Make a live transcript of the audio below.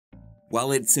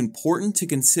While it's important to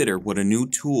consider what a new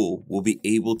tool will be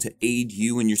able to aid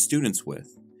you and your students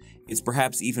with, it's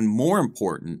perhaps even more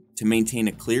important to maintain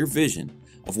a clear vision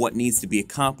of what needs to be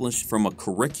accomplished from a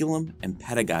curriculum and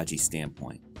pedagogy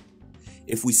standpoint.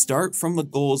 If we start from the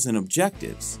goals and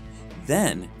objectives,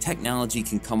 then technology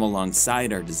can come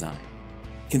alongside our design.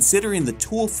 Considering the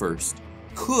tool first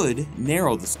could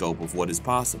narrow the scope of what is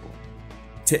possible.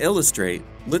 To illustrate,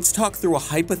 let's talk through a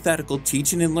hypothetical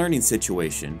teaching and learning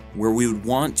situation where we would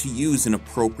want to use an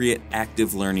appropriate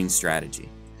active learning strategy.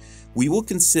 We will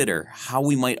consider how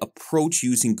we might approach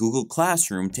using Google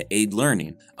Classroom to aid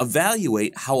learning,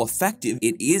 evaluate how effective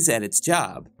it is at its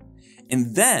job,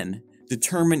 and then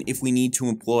determine if we need to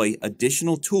employ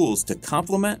additional tools to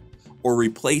complement or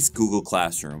replace Google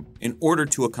Classroom in order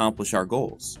to accomplish our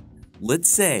goals. Let's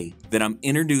say that I'm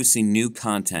introducing new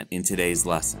content in today's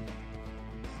lesson.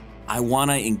 I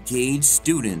want to engage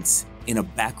students in a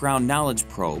background knowledge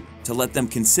probe to let them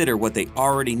consider what they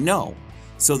already know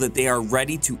so that they are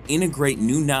ready to integrate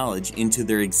new knowledge into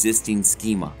their existing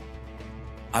schema.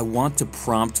 I want to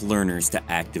prompt learners to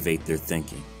activate their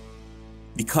thinking.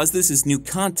 Because this is new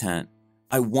content,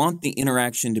 I want the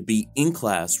interaction to be in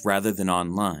class rather than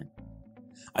online.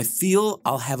 I feel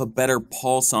I'll have a better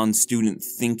pulse on student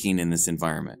thinking in this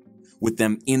environment, with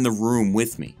them in the room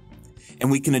with me, and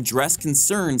we can address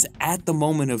concerns at the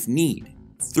moment of need.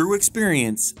 Through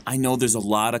experience, I know there's a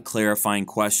lot of clarifying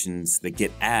questions that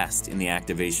get asked in the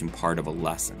activation part of a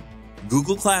lesson.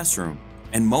 Google Classroom,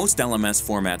 and most LMS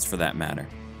formats for that matter,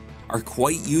 are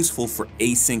quite useful for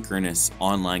asynchronous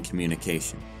online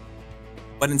communication.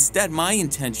 But instead, my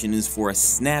intention is for a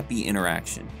snappy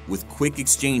interaction with quick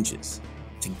exchanges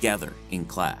together in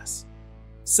class.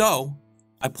 So,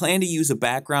 I plan to use a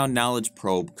background knowledge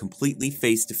probe completely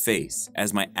face-to-face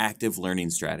as my active learning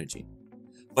strategy.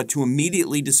 But to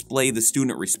immediately display the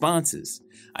student responses,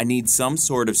 I need some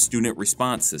sort of student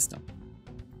response system.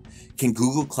 Can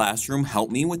Google Classroom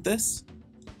help me with this?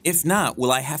 If not,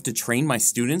 will I have to train my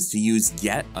students to use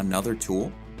yet another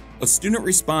tool? A student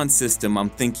response system I'm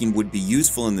thinking would be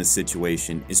useful in this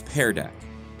situation is Pear Deck.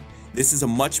 This is a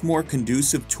much more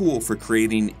conducive tool for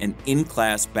creating an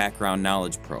in-class background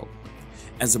knowledge probe.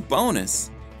 As a bonus,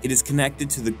 it is connected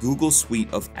to the Google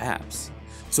suite of apps,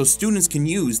 so students can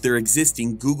use their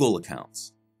existing Google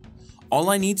accounts.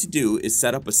 All I need to do is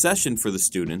set up a session for the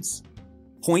students,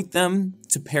 point them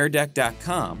to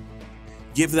peardeck.com,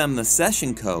 give them the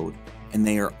session code, and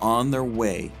they are on their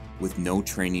way with no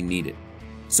training needed.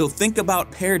 So think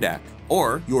about Pear Deck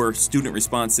or your student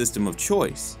response system of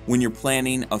choice when you're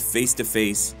planning a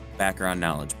face-to-face background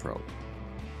knowledge probe.